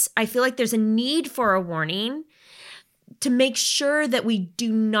us. I feel like there's a need for a warning to make sure that we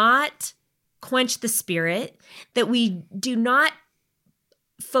do not quench the spirit, that we do not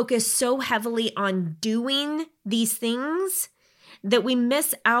focus so heavily on doing these things that we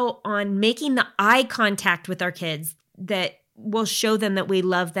miss out on making the eye contact with our kids that will show them that we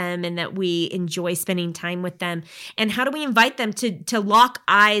love them and that we enjoy spending time with them. And how do we invite them to lock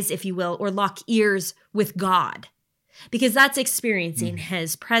eyes, if you will, or lock ears with God? Because that's experiencing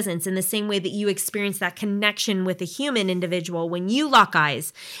His presence in the same way that you experience that connection with a human individual when you lock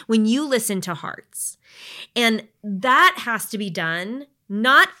eyes, when you listen to hearts. And that has to be done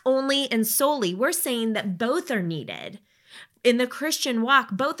not only and solely. We're saying that both are needed. In the Christian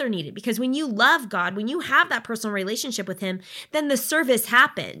walk, both are needed, because when you love God, when you have that personal relationship with Him, then the service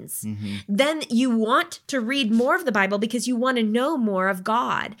happens. Then you want to read more of the Bible because you want to know more of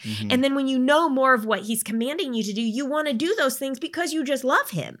God. And then when you know more of what He's commanding you to do, you want to do those things because you just love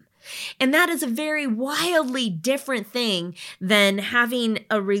Him. And that is a very wildly different thing than having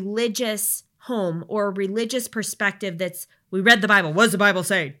a religious home or a religious perspective that's, we read the Bible. What does the Bible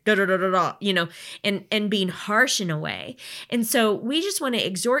say? And being harsh in a way. And so we just want to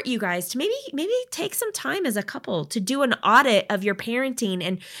exhort you guys to maybe take some time as a couple to do an audit of your parenting,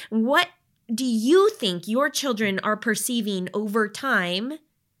 and what do you think your children are perceiving over time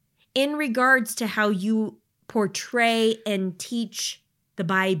in regards to how you portray and teach the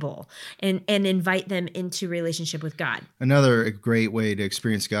Bible and invite them into relationship with God. Another great way to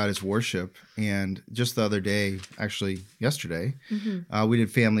experience God is worship. And just the other day, actually yesterday, we did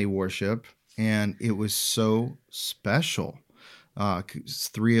family worship, and it was so special.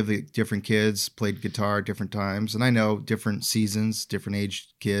 3 of the different kids played guitar at different times. And I know different seasons, different age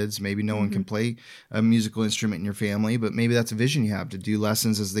kids. Maybe no one can play a musical instrument in your family, but maybe that's a vision you have to do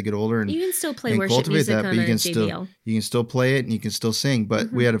lessons as they get older. And you can still play and worship cultivate music that, on but a JBL. you can still play it and you can still sing.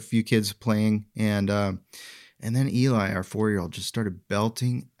 But we had a few kids playing, and then Eli, our 4-year-old, just started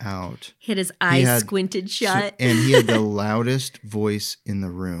belting out. He had his eyes squinted shut. And he had the loudest voice in the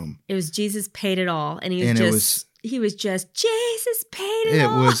room. It was Jesus paid it all. And he was just, Jesus paid it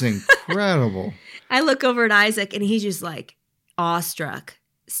all. It was incredible. I look over at Isaac and he's just like awestruck,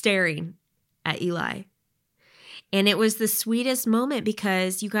 staring at Eli. And it was the sweetest moment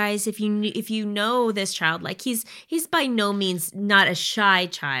because you guys, if you know this child, like he's by no means not a shy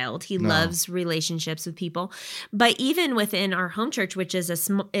child. He loves relationships with people. But even within our home church, which is a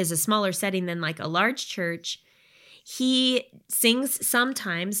smaller setting than like a large church, he sings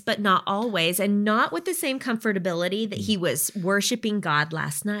sometimes, but not always, and not with the same comfortability that he was worshiping God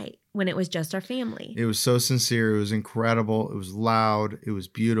last night when it was just our family. It was so sincere. It was incredible. It was loud. It was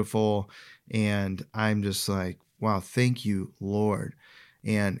beautiful. And I'm just like, wow, thank you, Lord.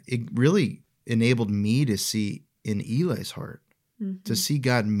 And it really enabled me to see in Eli's heart, to see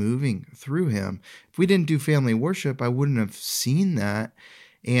God moving through him. If we didn't do family worship, I wouldn't have seen that.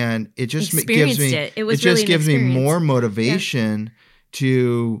 And it just gives me more motivation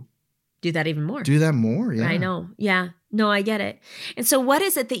to do that even more. Do that more, yeah. I know. Yeah. No, I get it. And so what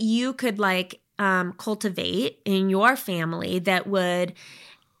is it that you could cultivate in your family that would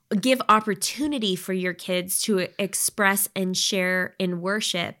give opportunity for your kids to express and share in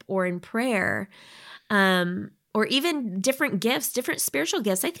worship or in prayer, or even different gifts, different spiritual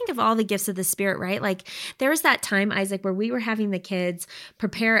gifts? I think of all the gifts of the Spirit, right? Like there was that time, Isaac, where we were having the kids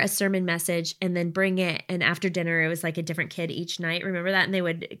prepare a sermon message and then bring it. And after dinner, it was like a different kid each night. Remember that? And they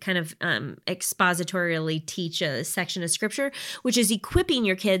would kind of expositorily teach a section of scripture, which is equipping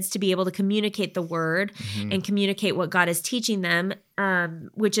your kids to be able to communicate the word and communicate what God is teaching them,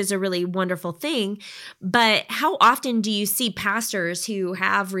 which is a really wonderful thing. But how often do you see pastors who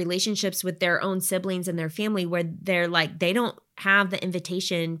have relationships with their own siblings and their family where they're like, they don't have the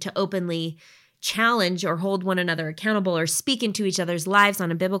invitation to openly challenge or hold one another accountable or speak into each other's lives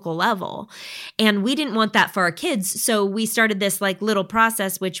on a biblical level? And we didn't want that for our kids. So we started this like little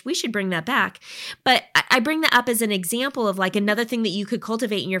process, which we should bring that back. But I bring that up as an example of like another thing that you could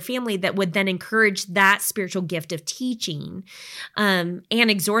cultivate in your family that would then encourage that spiritual gift of teaching, and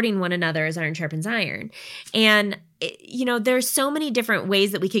exhorting one another as iron sharpens iron. And there's so many different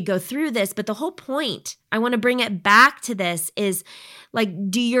ways that we could go through this, but the whole point, I want to bring it back to this, is like,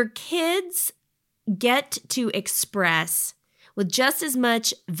 do your kids get to express with just as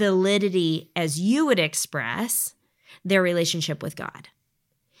much validity as you would express their relationship with God?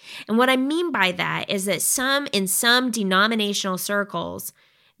 And what I mean by that is that in some denominational circles,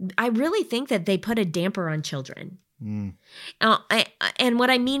 I really think that they put a damper on children. And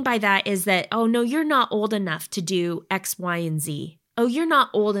what I mean by that is that, oh, no, you're not old enough to do X, Y, and Z. Oh, you're not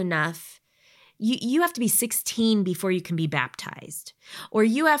old enough. You have to be 16 before you can be baptized. Or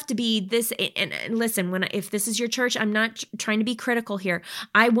you have to be this. And listen, if this is your church, I'm not trying to be critical here.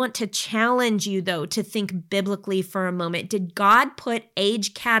 I want to challenge you, though, to think biblically for a moment. Did God put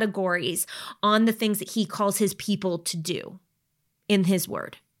age categories on the things that he calls his people to do in his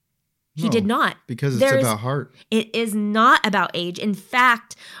word? He did not. Because it's about heart. It is not about age. In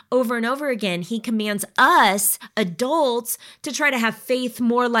fact, over and over again, he commands us, adults, to try to have faith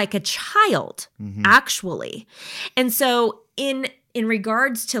more like a child, actually. And so in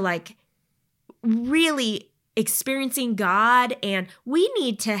regards to like really experiencing God, and we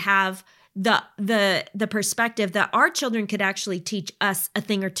need to have the perspective that our children could actually teach us a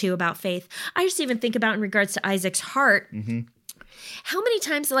thing or two about faith. I just even think about in regards to Isaac's heart. How many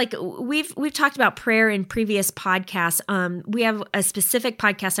times, like we've talked about prayer in previous podcasts. We have a specific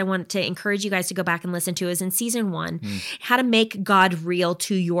podcast I want to encourage you guys to go back and listen to. Is in season 1, how to make God real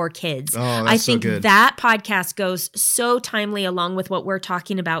to your kids. Oh, that's I think so good. That podcast goes so timely along with what we're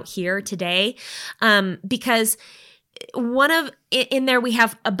talking about here today, because in there we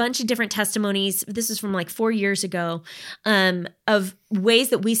have a bunch of different testimonies. This is from like 4 years ago, of ways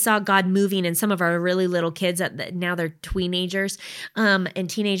that we saw God moving in some of our really little kids now they're teenagers, and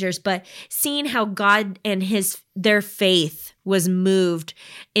teenagers, but seeing how God and their faith was moved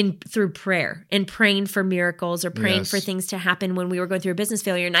through prayer and praying for miracles or praying for things to happen when we were going through a business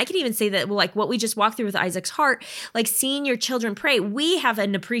failure. And I could even say that, like what we just walked through with Isaac's heart, like seeing your children pray, we have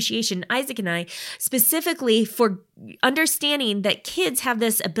an appreciation, Isaac and I, specifically for understanding that kids have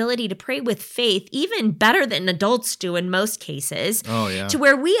this ability to pray with faith even better than adults do in most cases. Oh, yeah. To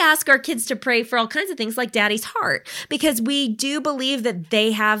where we ask our kids to pray for all kinds of things like Daddy's heart, because we do believe that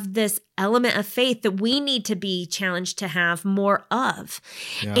they have this element of faith that we need to be challenged to have more of.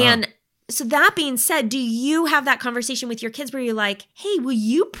 Yeah. And so that being said, do you have that conversation with your kids where you're like, hey, will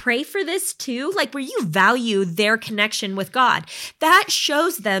you pray for this too? Like, where you value their connection with God? That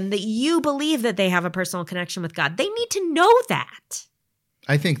shows them that you believe that they have a personal connection with God. They need to know that.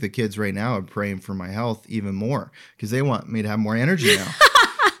 I think the kids right now are praying for my health even more because they want me to have more energy now.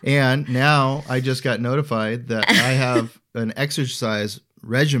 And now I just got notified that I have an exercise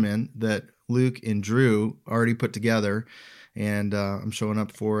regimen that Luke and Drew already put together. And I'm showing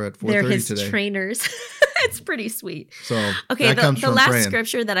up for at 4:30 today. They're his trainers. It's pretty sweet. So okay, the last praying.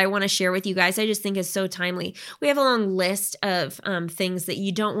 scripture that I want to share with you guys, I just think is so timely. We have a long list of things that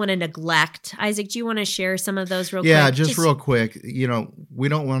you don't want to neglect. Isaac, do you want to share some of those real quick? Yeah, just real quick. You know, we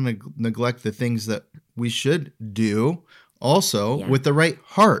don't want to neglect the things that we should do also with the right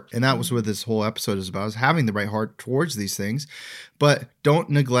heart. And that was what this whole episode is about, is having the right heart towards these things. But don't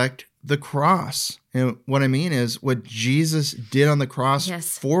neglect the cross. And what I mean is what Jesus did on the cross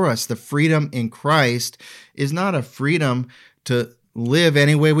for us. The freedom in Christ is not a freedom to live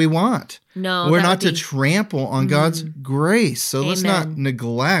any way we want. No, we're not to trample on God's grace. So let's not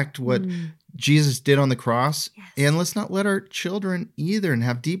neglect what Jesus did on the cross. And let's not let our children either, and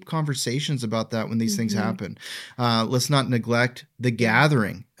have deep conversations about that when these things happen. Let's not neglect the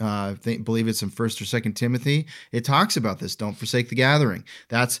gathering. I believe it's in 1st or 2nd Timothy. It talks about this. Don't forsake the gathering.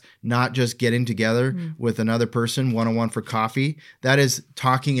 That's not just getting together with another person one-on-one for coffee. That is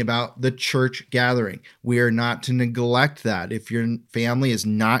talking about the church gathering. We are not to neglect that. If your family is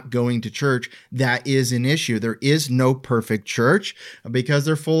not going to church, that is an issue. There is no perfect church because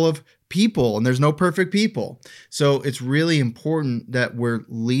they're full of people, and there's no perfect people. So it's really important that we're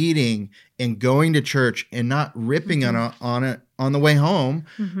leading and going to church and not ripping on it on the way home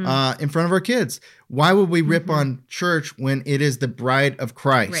in front of our kids. Why would we rip on church when it is the bride of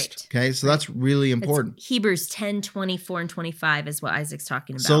Christ? Right. Okay, so that's really important. It's Hebrews 10, 24, and 25 is what Isaac's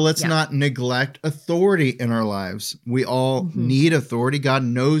talking about. So let's not neglect authority in our lives. We all need authority. God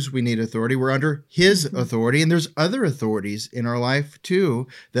knows we need authority. We're under his authority, and there's other authorities in our life too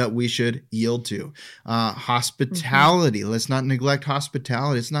that we should yield to. Hospitality. Let's not neglect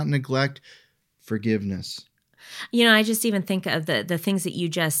hospitality. Let's not neglect forgiveness. You know, I just even think of the things that you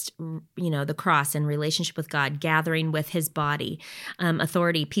just, the cross and relationship with God, gathering with his body,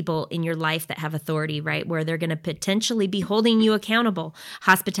 authority, people in your life that have authority, right, where they're going to potentially be holding you accountable,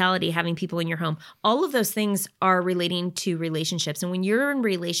 hospitality, having people in your home. All of those things are relating to relationships. And when you're in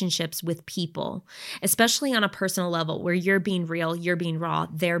relationships with people, especially on a personal level where you're being real, you're being raw,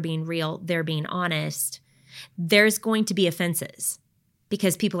 they're being real, they're being honest, there's going to be offenses.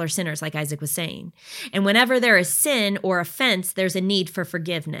 Because people are sinners, like Isaac was saying. And whenever there is sin or offense, there's a need for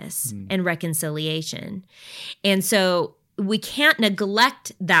forgiveness and reconciliation. And so we can't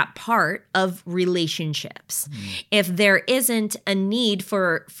neglect that part of relationships. If there isn't a need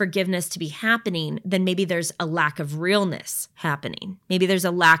for forgiveness to be happening, then maybe there's a lack of realness happening. Maybe there's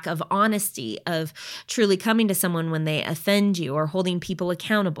a lack of honesty, of truly coming to someone when they offend you or holding people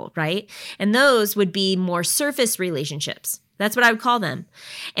accountable, right? And those would be more surface relationships. That's what I would call them.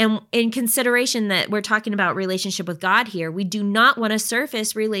 And in consideration that we're talking about relationship with God here, we do not want a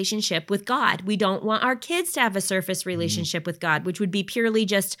surface relationship with God. We don't want our kids to have a surface relationship with God, which would be purely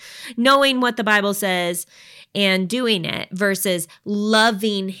just knowing what the Bible says and doing it versus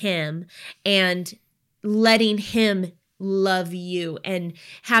loving him and letting him love you and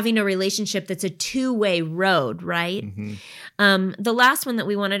having a relationship that's a two-way road, right? The last one that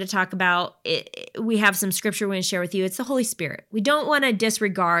we wanted to talk about, we have some scripture we're going to share with you. It's the Holy Spirit. We don't want to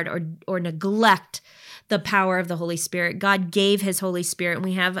disregard or neglect the power of the Holy Spirit. God gave his Holy Spirit, and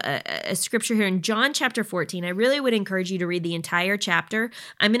we have a scripture here in John chapter 14. I really would encourage you to read the entire chapter.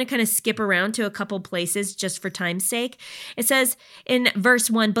 I'm going to kind of skip around to a couple places just for time's sake. It says in verse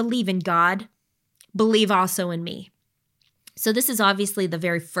 1, believe in God, believe also in me. So this is obviously the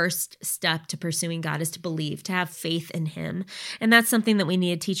very first step to pursuing God, is to believe, to have faith in him. And that's something that we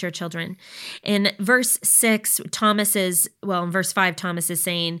need to teach our children. In verse 6, in verse 5, Thomas is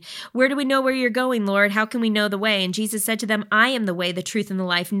saying, where do we know where you're going, Lord? How can we know the way? And Jesus said to them, I am the way, the truth, and the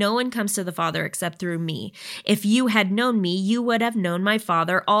life. No one comes to the Father except through me. If you had known me, you would have known my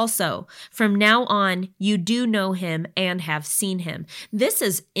Father also. From now on, you do know him and have seen him. This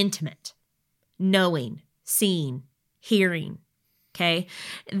is intimate. Knowing, seeing, hearing, okay?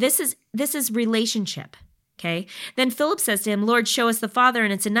 This is relationship, Okay. Then Philip says to him, Lord, show us the Father,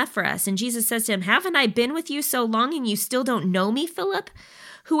 and it's enough for us. And Jesus says to him, haven't I been with you so long, and you still don't know me, Philip?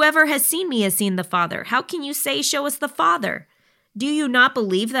 Whoever has seen me has seen the Father. How can you say, show us the Father? Do you not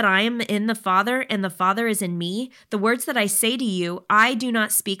believe that I am in the Father, and the Father is in me? The words that I say to you, I do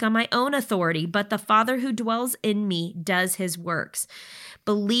not speak on my own authority, but the Father who dwells in me does his works.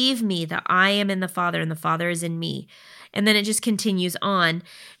 Believe me that I am in the Father, and the Father is in me. And then it just continues on.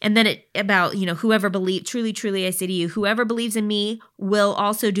 And then whoever believes, truly, truly, I say to you, whoever believes in me will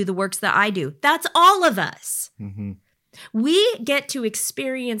also do the works that I do. That's all of us. Mm-hmm. We get to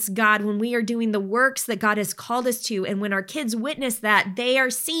experience God when we are doing the works that God has called us to. And when our kids witness that, they are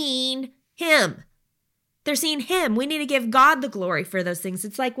seeing him. They're seeing him. We need to give God the glory for those things.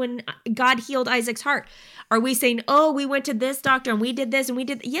 It's like when God healed Isaac's heart. Are we saying, oh, we went to this doctor and we did this and we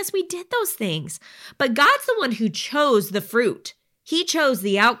did? Yes, we did those things. But God's the one who chose the fruit. He chose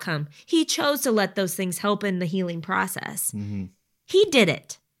the outcome. He chose to let those things help in the healing process. Mm-hmm. He did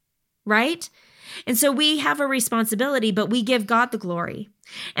it, right? And so we have a responsibility, but we give God the glory.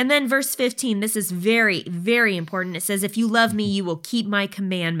 And then verse 15, this is very, very important. It says, if you love me, you will keep my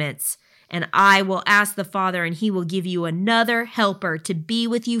commandments. And I will ask the Father, and he will give you another helper to be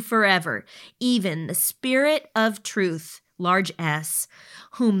with you forever, even the Spirit of truth, large S,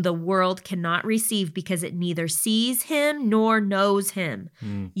 whom the world cannot receive because it neither sees him nor knows him.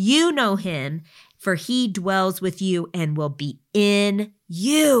 You know him, for he dwells with you and will be in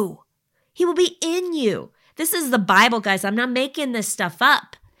you. He will be in you. This is the Bible, guys. I'm not making this stuff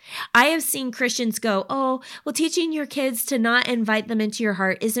up. I have seen Christians go, oh, well, teaching your kids to not invite them into your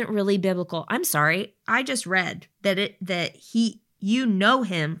heart isn't really biblical. I'm sorry. I just read that you know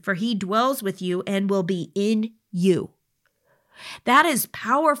him, for he dwells with you and will be in you. That is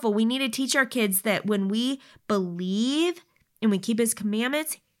powerful. We need to teach our kids that when we believe and we keep his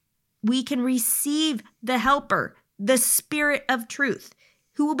commandments, we can receive the helper, the Spirit of truth,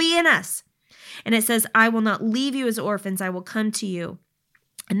 who will be in us. And it says, I will not leave you as orphans. I will come to you.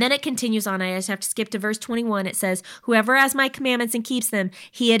 And then it continues on. I just have to skip to verse 21. It says, whoever has my commandments and keeps them,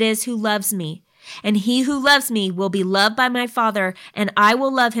 he it is who loves me. And he who loves me will be loved by my Father, and I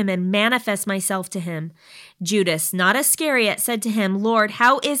will love him and manifest myself to him. Judas, not Iscariot, said to him, Lord,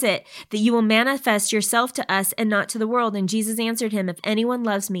 how is it that you will manifest yourself to us and not to the world? And Jesus answered him, if anyone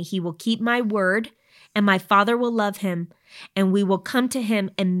loves me, he will keep my word, and my Father will love him, and we will come to him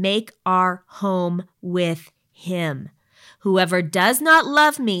and make our home with him. Whoever does not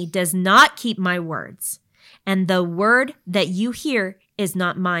love me does not keep my words. And the word that you hear is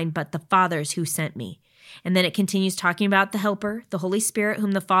not mine, but the Father's who sent me. And then it continues talking about the helper, the Holy Spirit,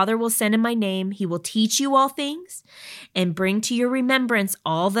 whom the Father will send in my name. He will teach you all things and bring to your remembrance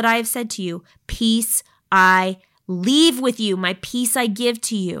all that I have said to you. Peace I leave with you. My peace I give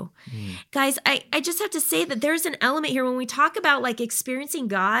to you. Guys, I just have to say that there's an element here when we talk about like experiencing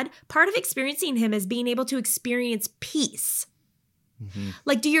God, part of experiencing him is being able to experience peace. Mm-hmm.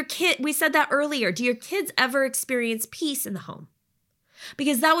 Like we said that earlier, do your kids ever experience peace in the home?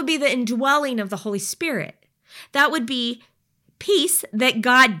 Because that would be the indwelling of the Holy Spirit. That would be peace that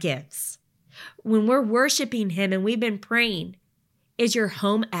God gives. When we're worshiping him and we've been praying, is your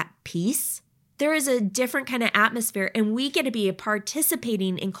home at peace? There is a different kind of atmosphere, and we get to be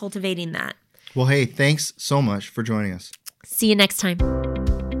participating in cultivating that. Well, hey, thanks so much for joining us. See you next time.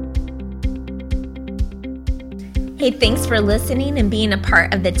 Hey, thanks for listening and being a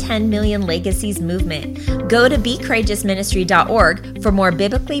part of the 10 Million Legacies movement. Go to becourageousministry.org for more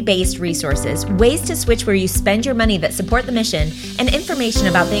biblically based resources, ways to switch where you spend your money that support the mission, and information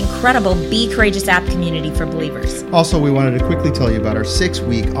about the incredible Be Courageous app community for believers. Also, we wanted to quickly tell you about our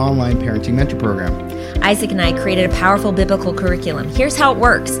 6-week online parenting mentor program. Isaac and I created a powerful biblical curriculum. Here's how it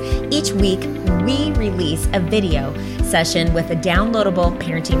works. Each week, we release a video session with a downloadable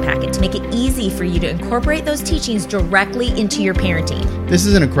parenting packet to make it easy for you to incorporate those teachings directly into your parenting. This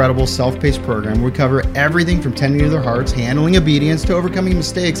is an incredible self-paced program where we cover everything from tending to their hearts, handling obedience, to overcoming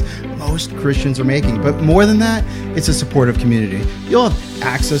mistakes most Christians are making. But more than that, it's a supportive community. You'll have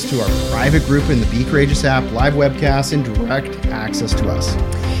access to our private group in the Be Courageous app, live webcasts, and direct access to us.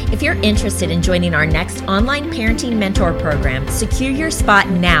 If you're interested in joining our next online parenting mentor program, secure your spot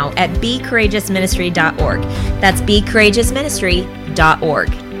now at becourageousministry.org. That's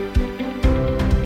becourageousministry.org.